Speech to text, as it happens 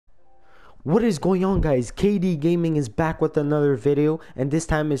What is going on, guys? KD Gaming is back with another video, and this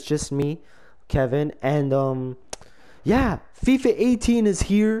time it's just me, Kevin, and yeah, FIFA 18 is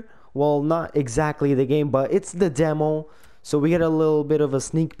here. Well, not exactly the game, but it's the demo, so we get a little bit of a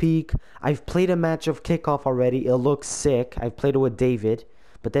sneak peek. I've played a match of kickoff already. It looks sick. I've played it with David,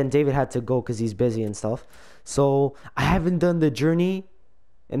 but then David had to go because he's busy and stuff. So I haven't done the journey,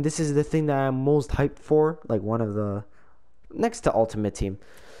 and this is the thing that I'm most hyped for, like one of the next to Ultimate Team.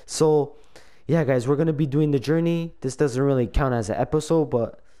 So yeah, guys, we're gonna be doing the journey. This doesn't really count as an episode,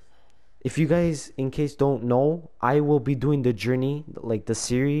 but if you guys in case don't know, I will be doing the journey, like the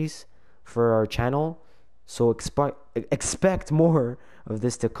series for our channel, so expect more of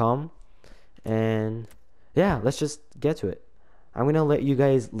this to come. And yeah, let's just get to it. I'm gonna let you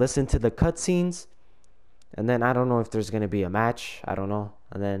guys listen to the cutscenes, and then I don't know if there's gonna be a match, I don't know,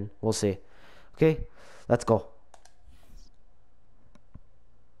 and then we'll see. Okay, let's go.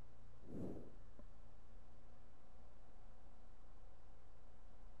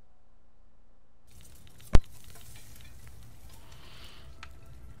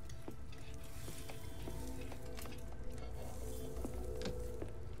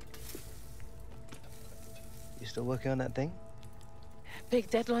 You still working on that thing? Big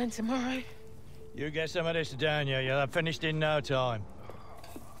deadline tomorrow. You get some of this down here. You'll have finished in no time.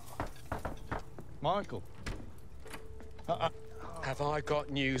 Michael. Have I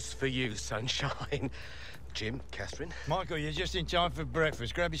got news for you, sunshine? Jim, Catherine? Michael, you're just in time for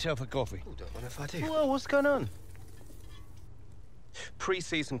breakfast. Grab yourself a coffee. Oh, don't mind if I do. Whoa, what's going on?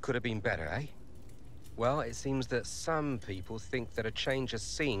 Pre-season could have been better, eh? Well, it seems that some people think that a change of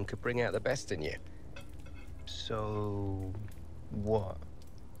scene could bring out the best in you. So, what?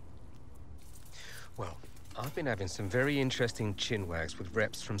 Well, I've been having some very interesting chinwags with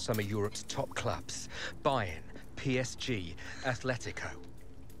reps from some of Europe's top clubs. Bayern, PSG, Atletico.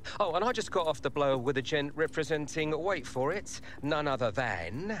 Oh, and I just got off the blower with a gent representing, wait for it, none other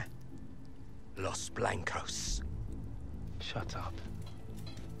than Los Blancos. Shut up.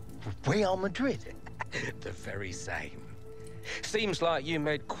 Real Madrid? The very same. Seems like you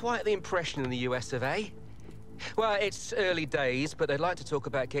made quite the impression in the US of A. Well, it's early days, but they'd like to talk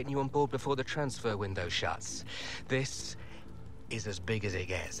about getting you on board before the transfer window shuts. This is as big as it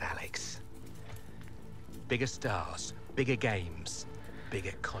gets, Alex. Bigger stars, bigger games,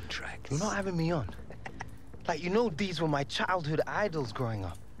 bigger contracts. You're not having me on. Like, you know these were my childhood idols growing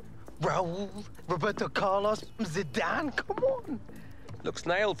up. Raul, Roberto Carlos, Zidane, come on. Looks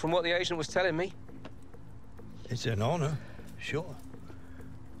nailed from what the agent was telling me. It's an honor, sure.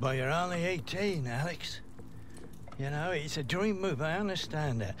 But you're only 18, Alex. You know, it's a dream move, I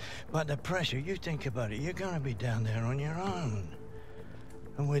understand that. But the pressure, you think about it, you're gonna be down there on your own.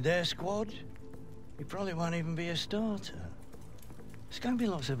 And with their squad, you probably won't even be a starter. There's gonna be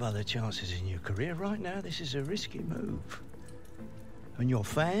lots of other chances in your career. Right now, this is a risky move. And your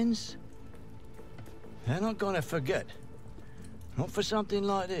fans, they're not gonna forget. Not for something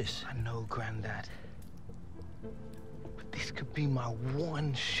like this. I know, Grandad. But this could be my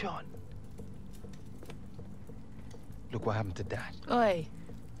one shot. Look what happened to Dad. Oi.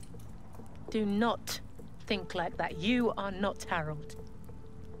 Do not think like that. You are not Harold.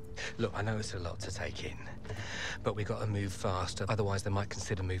 Look, I know it's a lot to take in, but we got to move fast, otherwise they might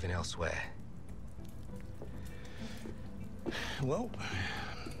consider moving elsewhere. Well,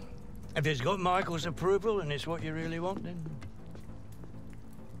 if it's got Michael's approval and it's what you really want, then...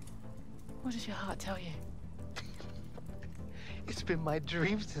 What does your heart tell you? It's been my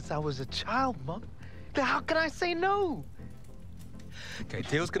dream since I was a child, Mum. How can I say no? Okay,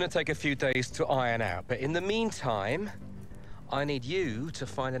 deal's gonna take a few days to iron out, but in the meantime, I need you to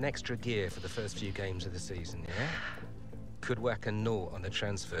find an extra gear for the first few games of the season, yeah? Could whack a naught on the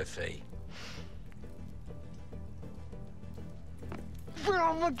transfer fee.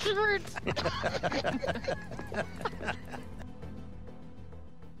 Real Madrid!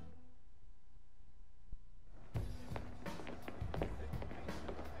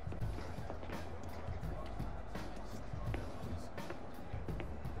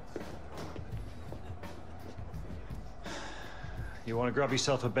 You want to grab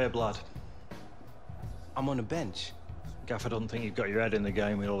yourself a bib, lad? I'm on a bench. Gaffer doesn't think you've got your head in the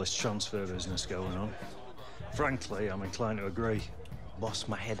game with all this transfer business going on. Frankly, I'm inclined to agree. Boss,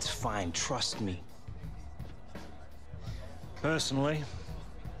 my head's fine, trust me. Personally,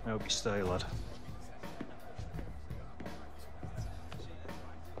 I hope you stay, lad.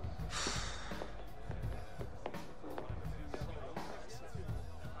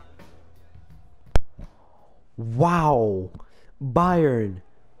 Wow. Bayern,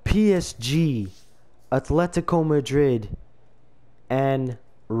 PSG, Atletico Madrid, and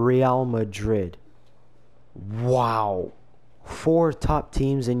Real Madrid. Wow. 4 top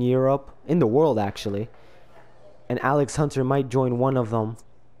teams in Europe, in the world actually. And Alex Hunter might join one of them.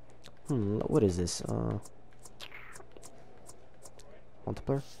 What is this?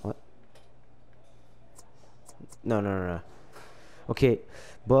 Multiplayer? What? No. Okay,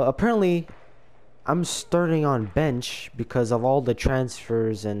 but apparently I'm starting on bench because of all the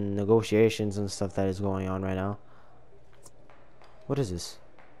transfers and negotiations and stuff that is going on right now. What is this?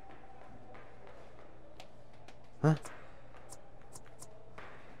 Huh?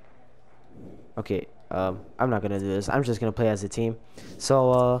 Okay, I'm not gonna do this. I'm just gonna play as a team.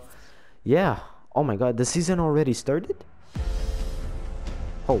 So, yeah. Oh my god, the season already started?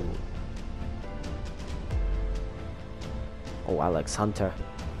 Oh. Oh, Alex Hunter.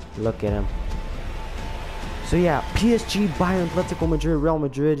 Look at him. So yeah, PSG, Bayern, Atletico Madrid, Real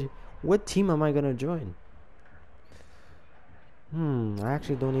Madrid. What team am I gonna join? I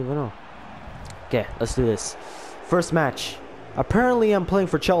actually don't even know. Okay, let's do this. First match. Apparently I'm playing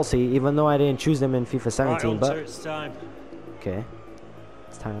for Chelsea, even though I didn't choose them in FIFA 17, right, but... it's time. Okay.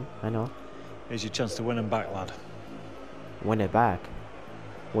 It's time, I know. Here's your chance to win them back, lad. Win it back.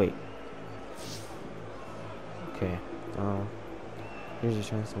 Wait. Okay. Here's your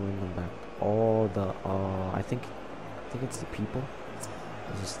chance to win them back. Oh, the I think it's the people.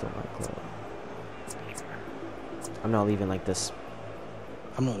 This is still my club. I'm not leaving like this.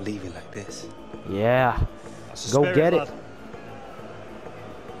 I'm not leaving like this. Yeah. Go Spirit, get lad. it.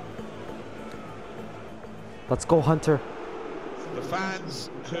 Let's go, Hunter. The fans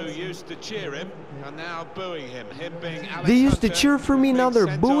who used to cheer him are now booing him. Him being Alex They used to Hunter, cheer for me, who's now being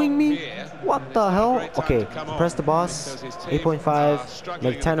they're sent booing on me? here. What the It's hell? a great time Okay, to come on, press the boss. because his team are 8.5.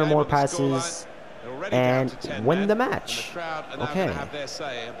 struggling Make 10 or in the more game on the scoreline. passes. They're already down And to 10 win men, the and match. the crowd are now Okay. gonna have their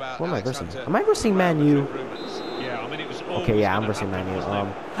say about What am I Alex versing? Hunter. Am I versing Man U? Yeah, I mean, it was Okay, yeah, I'm versing Man U.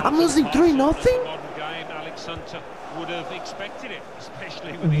 I'm losing 3-0? Alex Hunter would have expected it,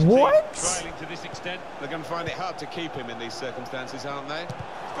 especially with his What? team trailing to this extent. They're going to find it hard to keep him in these circumstances, aren't they?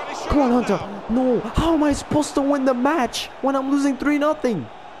 He's got his shot Come on, up Hunter. now. No, how am I supposed to win the match when I'm losing 3-0?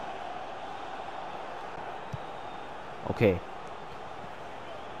 Okay,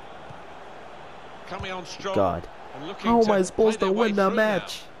 Coming on strong. God. And looking How am to I supposed play to their way win the through now.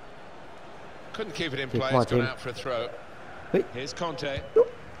 match? Couldn't keep it in Okay, play. come on, It's gone team. out for a throw. Wait. Here's Conte.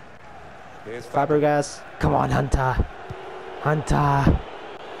 Here's Fabregas. Come on, Hunter. Hunter.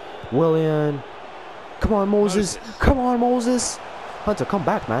 William. Come on, Moses. Come on, Moses. Hunter, come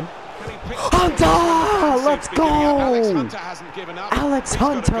back, man. Can he pick Hunter! Let's Beginning up, Alex go! Hunter hasn't given up. Alex He's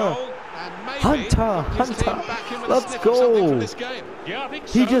got a Hunter. goal, and maybe Hunter, got his Hunter. team back in with a Let's sniff of something go. from this game. Yeah, I think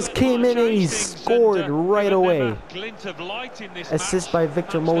He so. just That came might in and he change things, scored and, right given them away. a glint of light in this Assist match, by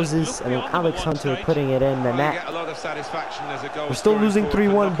Victor managed to Moses look and then beyond Alex at one Hunter stage. putting it in the Well, you net. get a lot of satisfaction as a goal We're still scoring losing forward,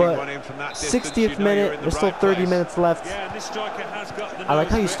 3-1, knocking but one in from that distance, 60th you know you're minute, in the there's still right 30 place. minutes left. Yeah, and this striker has got the I like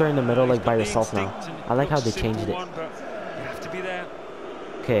how you nose start in the for it. middle, He's like by got the yourself now. instinct, and I like how looks they a simple changed it. one, but you have to be there.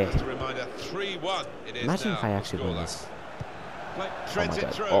 Okay, Just a reminder, 3-1 it is imagine now, if I actually win scoreline. this. Play Oh treads my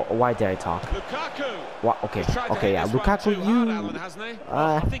it through. god. Oh, why did I talk? Lukaku. What? Okay, He's tried to okay, hit yeah. this one Lukaku, too hard, you. Alan, hasn't he?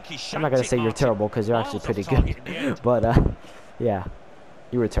 I think he I'm not gonna shanked say it, you're Martin. terrible because you're actually Miles pretty off target good. in the end. But yeah,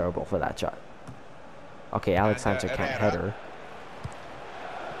 you were terrible for that shot. Okay, Alex And, Hunter can't Herrera. header.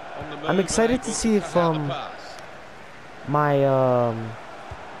 On the move I'm and excited able to see if cut out the pass. my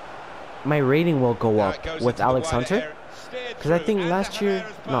my rating will go Now up it goes with into the Alex wider Hunter. area. Steered Because I through, think and last to year,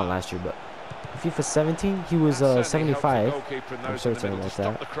 Herrera's not pass. last year, but FIFA 17 he was That certainly helps the 75. goalkeeper and I'm those in the certain middle about to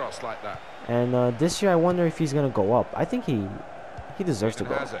stop that. the cross like that. And this year I wonder if he's gonna go up. I think he deserves to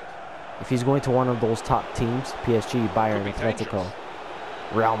Even go. has it. If he's going to one of those top teams, PSG, Bayern, Could be Atletico, dangerous.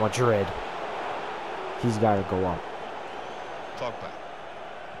 Real Madrid, he's got to go up. Pogba.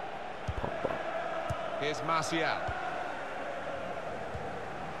 Pogba. Here's Martial.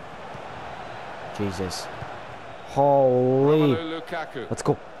 Jesus. Holy. Romelu Lukaku. Let's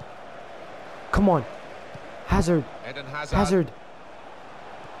go. Come on. Hazard. Eden Hazard. Hazard.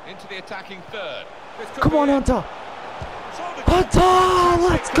 Into the attacking third. This could Come be on, it. Hunter. Hunter!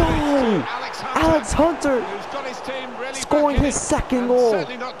 Let's go! Alex Hunter Who's got his team really scoring back in his it, second and goal.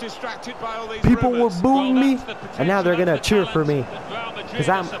 certainly not distracted by all these People were rumours. booing me, Well, that's the and now they're potential, gonna that's the cheer for me. talent that Real Madrid Because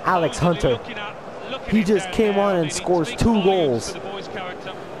I'm are Alex supposedly Hunter. looking at He it just down came there. on I and mean, it scores speaks 2 volumes goals. for the boy's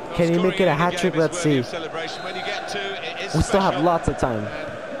character. Can he Scoring make it a in the hat-trick? game is Let's worthy see. of celebration. When you get to, it is We still have special, lots of time.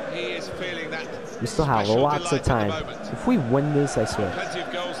 and he is feeling that We still have special lots delight of time. at the moment. If we win this, I swear. Plenty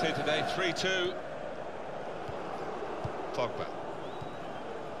of goals here today. 3-2. Pogba.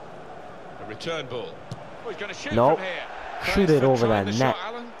 A return ball. Oh, he's going to shoot Nope. from here. Shoot it over that the net. shot,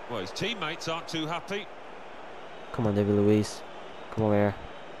 Alan. Well, his teammates aren't too happy. Come on, David Luiz. Come over here.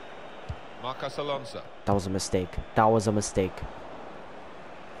 Marcos Alonso. That was a mistake. That was a mistake.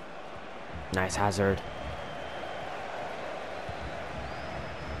 Nice Hazard.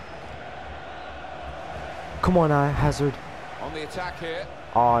 Come on, Hazard. On the attack here.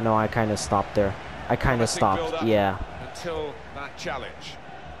 Oh no, I kind of stopped there. I kind of stopped. Yeah. Until that challenge.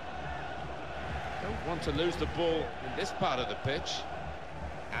 Don't want to lose the ball in this part of the pitch.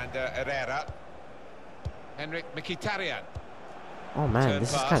 And Herrera. Henrik Mkhitaryan. Oh man,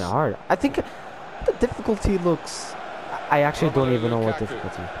 this is kind of hard. I think the difficulty looks... I actually don't even know what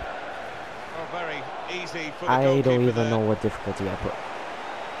difficulty. Oh, very easy for the I don't goalkeeper even there. know what difficulty I put.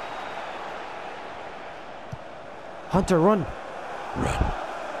 Hunter, run! Run.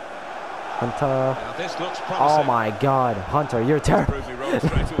 Hunter. Now this looks Oh promising. my god, Hunter, you're terrible. Prove me wrong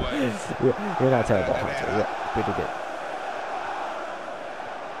straight away. You're not terrible, Hunter. You're pretty good.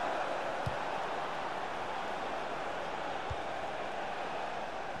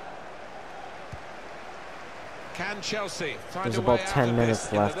 Can Chelsea find There's a about way 10 out of minutes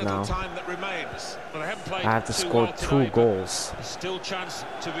this left in the little now. time that remains? Well, they haven't played I have to too score well 2 today, but goals. there's still chance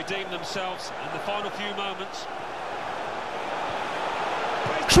to redeem themselves in the final few moments.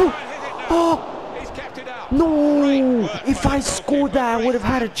 Shoot! Oh! He's kept it out. Great No! work If by I the scored that, I goalkeeper. would have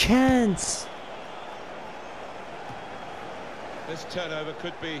had a chance. This turnover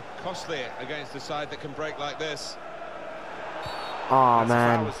could be costly against a side that can break like this. Oh That's a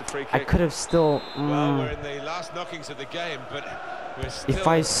foul, man, it's a free I kick. could have still. Well, we're in the last knockings of the game, but we're still If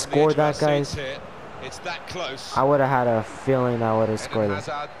I on the scored edge of our that, guys, seats here. It's that close. I would have had a feeling I would have scored Eden it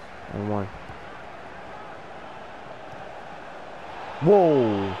Hazard. and won.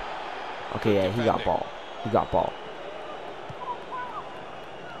 Whoa. Okay, yeah, he got defending. ball. He got ball.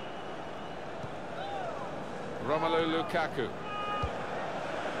 Romelu Lukaku.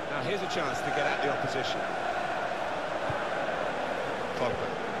 Now here's a chance to get at the opposition.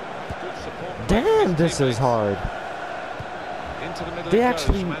 Pogba. Good support. Damn, this is hard. Into the middle They it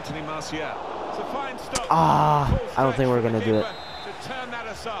actually- goes from Anthony Martial. It's a fine stop. Ah, Full I don't think stretch we're for the gonna do it. keeper to turn that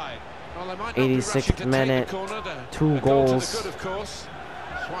aside. Well, they might not be 86th rushing to take the minute, corner. 2 A goal to the goals. good, of course.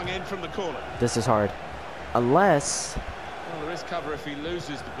 Swung in from the corner. This is hard. Unless, Well, there is cover if he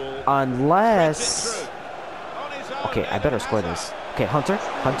loses the ball. unless. Okay, I better score this. Okay, Hunter,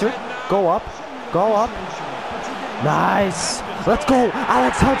 go up, Nice. Let's go,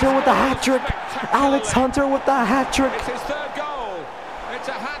 Alex Hunter with the hat trick. Alex Hunter with the hat trick. It's his third goal. It's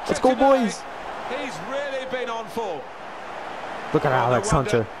a hat Let's trick go, today. boys. He's really been on form. Look at Alex No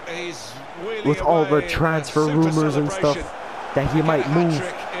wonder Hunter he's wheeling with all the away in a transfer super rumors and celebration. stuff that he might Getting a move.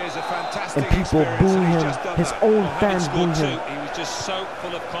 hat-trick is a fantastic And people experience, boo and he's him. just done His that. own Having fans boo scored 2, him. he was just so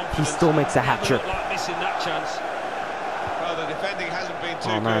full of confidence. He still makes a hat Never trick. looked like missing that chance. Well, the defending hasn't been too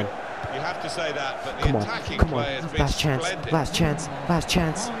Oh, man. good. You have to say that, but the Come attacking on, play has been last chance, splendid. last chance, last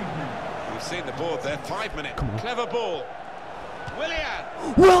chance. We've seen the board there. 5 minutes. Come on. Clever ball. Willian.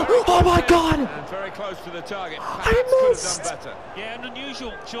 Well, Very oh close my in, God. And very close to the target. I Perhaps could missed. have done better. Yeah, an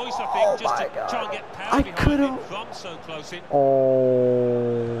unusual choice, I Oh think, just my to God. try and get power I behind could've- it from so close in.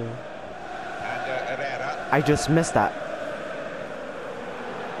 Oh, And Herrera I just missed that.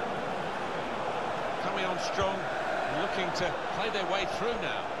 coming on strong, looking to play their way through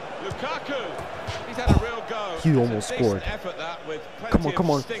now. Lukaku. He's had a real go. He It's a almost decent scored. effort that with plenty Come on, of come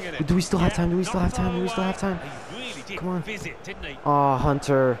on. sting in it. Do we still have time? Do we Yeah, still have not time? far Do we still have time? away. He really did Come on. visit, didn't he? Oh,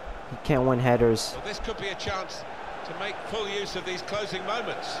 Hunter, he can't win headers. Well, this could be a chance to make full use of these closing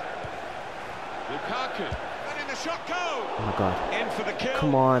moments. Lukaku. And in the shot go. Oh my God. In for the kill.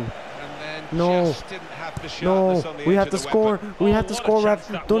 Come on. And then No. just didn't have the No, sharpness on the we edge have of to the score. weapon. We Oh, have to what a score, chance ref.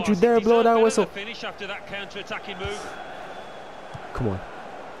 that Don't you was. dare He blow deserved that better whistle. to finish after that counter-attacking move. Come on.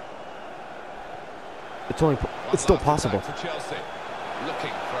 It's only. It's still One last possible. attack for Chelsea.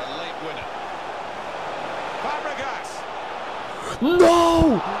 Looking for a late winner. Fabregas.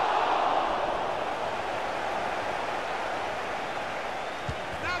 No!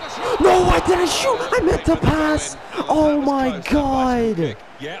 Now the shot. No, why did I shoot? I meant to pass. Oh my God.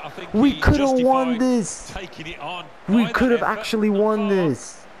 Yeah, I think We he could have won justified this. taking it on. We By could that have effort, actually not won far off.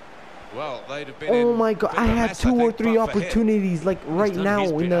 this. Well, they'd have been Oh in my a God. bit I of a had mess, 2 or think, 3 but for him. opportunities like right He's done now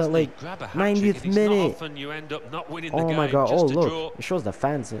his in bit, the hasn't he? like Grab a hat-trick, 90th and it's not minute. often you end up not winning the Oh game, my God. just Oh a draw. look. It shows the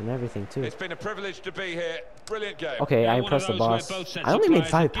fans and everything too. It's been a privilege to be here. Brilliant game. Okay, I Yeah, one of impressed the those where boss. both sets I of only made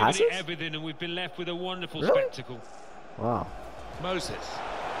players 5 have given passes? it everything, and we've been left with a wonderful Really? spectacle. Wow. Moses.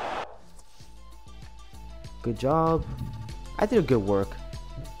 Good job. I did a good work.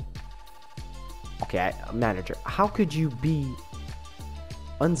 Okay, manager, how could you be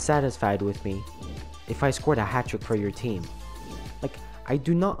unsatisfied with me if I scored a hat trick for your team? Like, I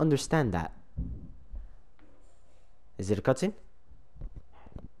do not understand that. Is it a cutscene?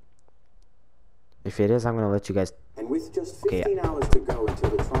 If it is, I'm gonna let you guys. And with just 15 hours to go until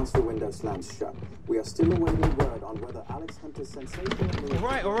the transfer window slams shut, we are still awaiting word on whether Alex Hunter's sensational move...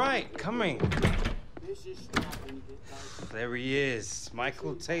 All right, coming. There he is,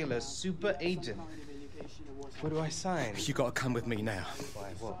 Michael Taylor, super agent. What do I sign? You gotta come with me now.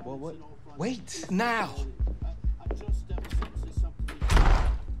 Why, what? Wait! Now!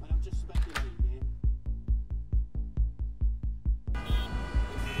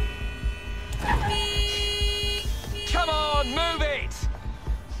 Come on, move it!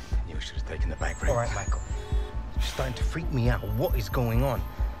 You should have taken the back route. All right, Michael. You're starting to freak me out. What is going on?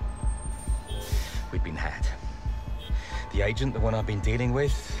 We've been had. The agent, the one I've been dealing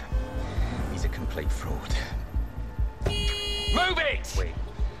with, he's a complete fraud. Move it! Wait.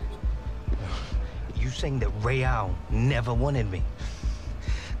 You saying that Real never wanted me?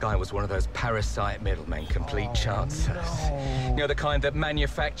 Guy was one of those parasite middlemen, complete chancers. No. You know, the kind that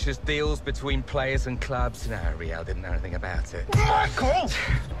manufactures deals between players and clubs. No, Real didn't know anything about it. Michael!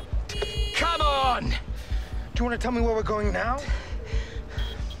 Come on! Do you want to tell me where we're going now?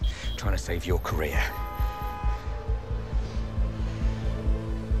 Trying to save your career.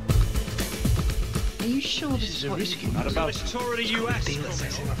 Are you sure this is what you want? Not about a tour of the US.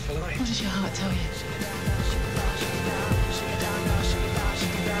 What does your heart tell you?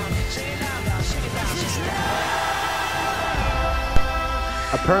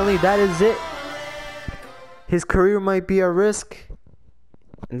 Apparently that is it. His career might be at risk.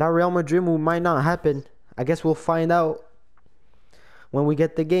 And that Real Madrid move might not happen. I guess we'll find out when we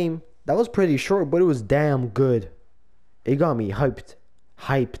get the game. That was pretty short, but it was damn good. It got me hyped.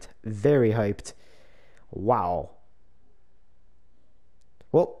 Hyped. Very hyped. Wow.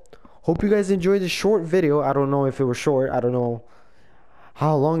 Well, hope you guys enjoyed this short video. I don't know if it was short. I don't know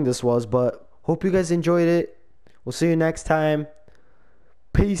how long this was, but hope you guys enjoyed it. We'll see you next time.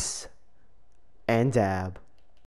 Peace and dab.